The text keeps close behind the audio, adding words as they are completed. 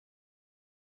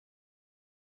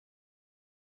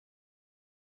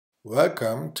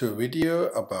Welcome to a video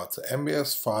about the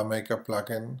MBS FileMaker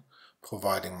plugin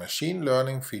providing machine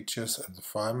learning features in the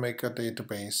FileMaker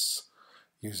database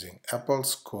using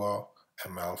Apple's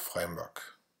CoreML framework.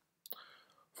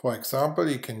 For example,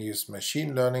 you can use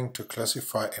machine learning to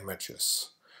classify images.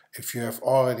 If you have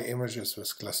already images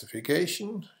with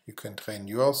classification, you can train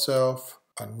yourself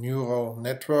a neural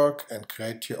network and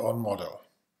create your own model.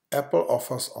 Apple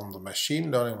offers on the machine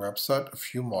learning website a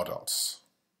few models.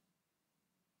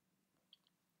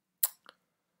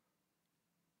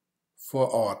 For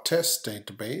our test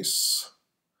database,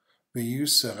 we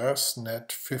use the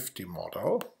ResNet50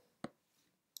 model.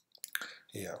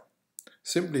 Here.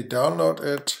 Simply download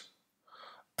it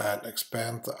and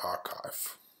expand the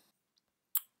archive.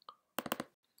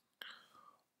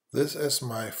 This is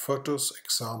my photos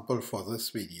example for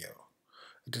this video.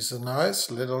 It is a nice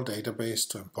little database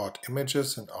to import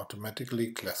images and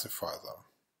automatically classify them.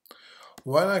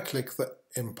 When I click the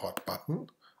import button,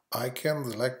 I can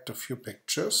select a few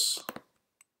pictures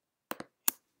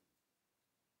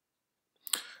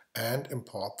and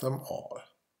import them all.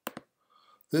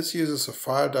 This uses a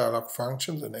file dialog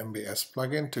function in MBS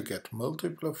plugin to get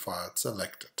multiple files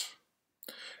selected.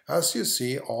 As you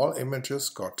see, all images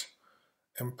got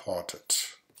imported.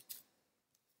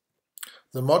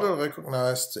 The model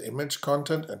recognized the image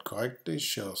content and correctly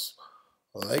shows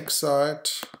lakeside,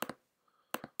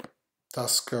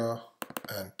 tusker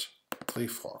and tree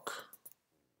frog.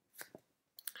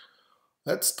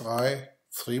 Let's try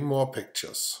 3 more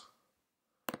pictures.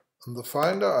 In the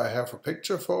Finder I have a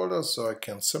picture folder, so I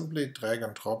can simply drag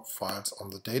and drop files on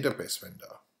the database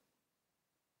window.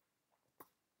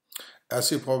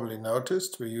 As you probably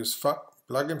noticed, we use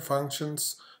plugin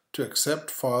functions to accept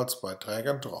files by drag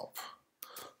and drop.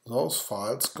 Those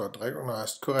files got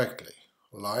recognized correctly.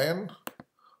 Lion,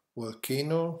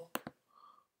 volcano,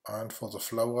 and for the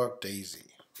flower,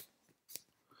 daisy.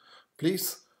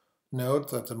 Please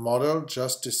note that the model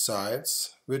just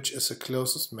decides which is the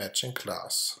closest matching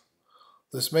class.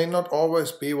 This may not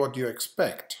always be what you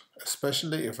expect,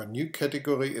 especially if a new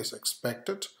category is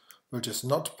expected, which is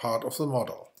not part of the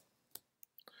model.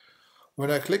 When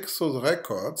I click through the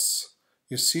records,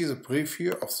 you see the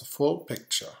preview of the full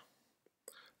picture.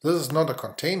 This is not a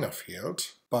container field,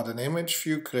 but an image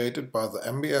view created by the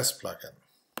MBS plugin.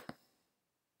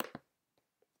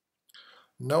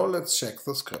 Now let's check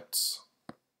the scripts.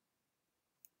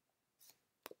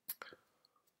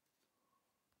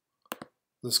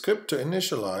 The script to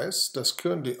initialize does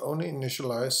currently only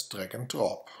initialize drag and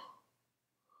drop.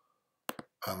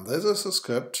 And this is a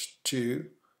script to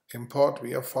import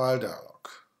via file dialog.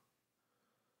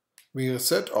 We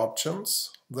reset options,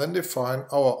 then define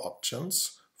our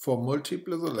options for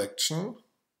multiple selection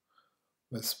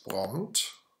with prompt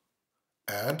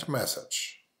and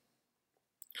message.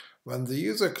 When the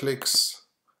user clicks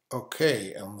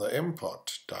OK in the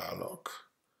import dialog,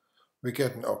 we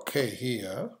get an OK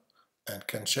here and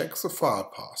can check the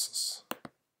file passes.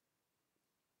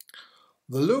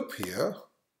 The loop here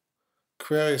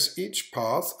queries each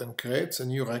path and creates a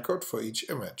new record for each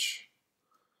image.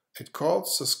 It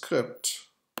calls the script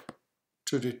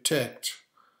to detect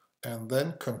and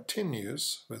then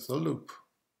continues with the loop.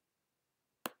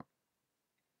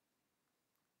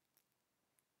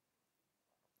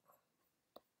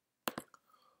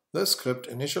 This script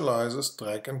initializes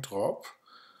drag and drop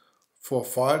for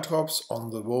file drops on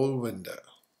the whole window.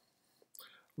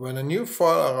 When a new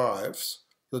file arrives,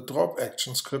 the drop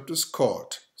action script is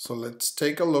called, so let's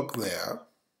take a look there.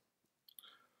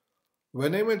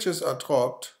 When images are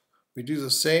dropped, we do the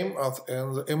same as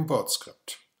in the import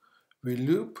script. We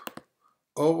loop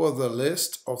over the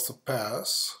list of the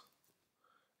paths,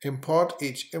 import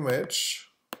each image,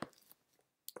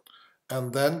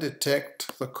 and then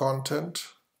detect the content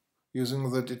using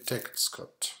the detect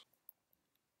script.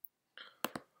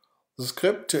 The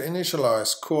script to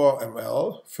initialize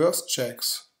CoreML first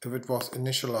checks if it was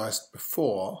initialized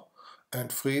before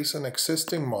and frees an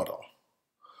existing model.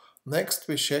 Next,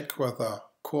 we check whether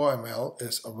CoreML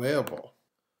is available.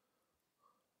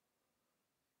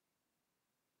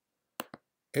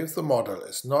 If the model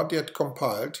is not yet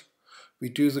compiled, we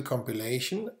do the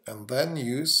compilation and then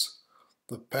use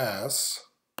the paths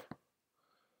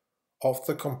of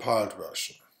the compiled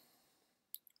version.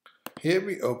 Here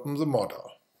we open the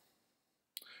model.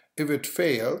 If it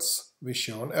fails, we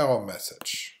show an error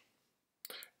message.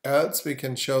 Else we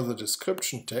can show the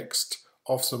description text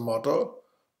of the model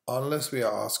unless we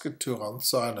are asked to run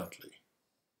silently.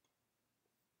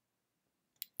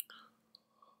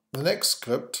 The next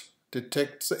script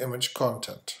detects the image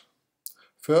content.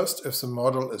 First, if the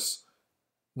model is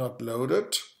not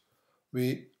loaded,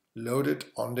 we load it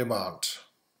on demand.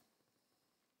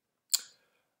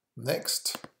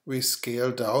 Next, we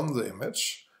scale down the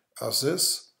image as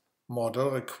this model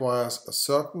requires a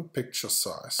certain picture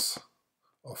size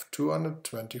of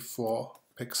 224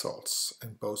 pixels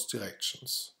in both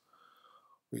directions.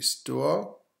 We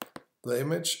store the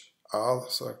image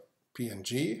as a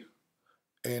PNG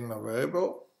in a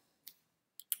variable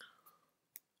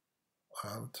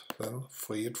and then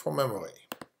free it from memory.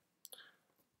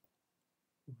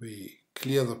 We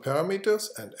clear the parameters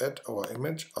and add our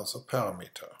image as a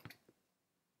parameter.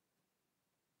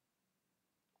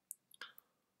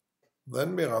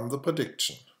 Then we run the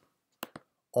prediction.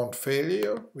 On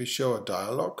failure, we show a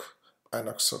dialog, and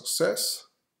on success,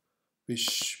 we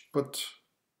put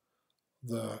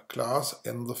the class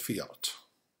in the field.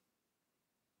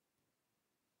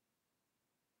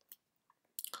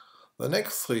 The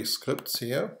next three scripts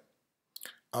here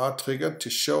are triggered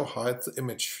to hide the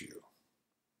image view.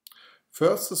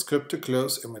 First, the script to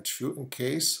close image view in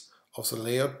case of the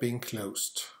layout being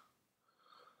closed.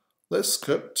 This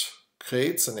script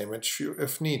creates an image view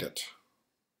if needed.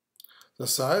 The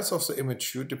size of the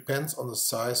image view depends on the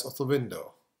size of the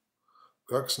window.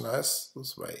 Works nice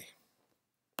this way.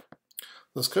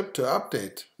 The script to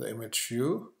update the image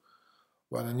view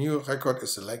when a new record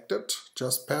is selected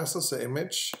just passes the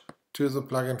image to the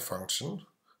plugin function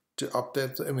to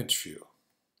update the image view.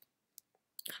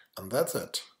 And that's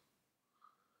it.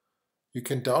 You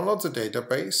can download the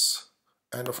database,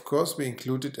 and of course we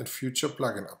include it in future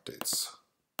plugin updates.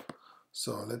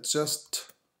 So let's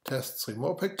just test 3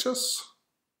 more pictures.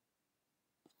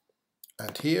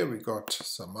 And here we got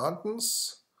some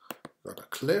mountains, got a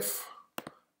cliff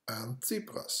and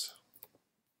zebras.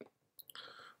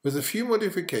 With a few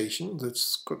modifications,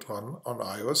 this could run on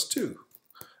iOS too.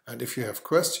 And if you have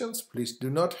questions, please do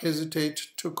not hesitate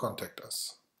to contact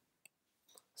us.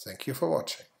 Thank you for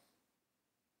watching.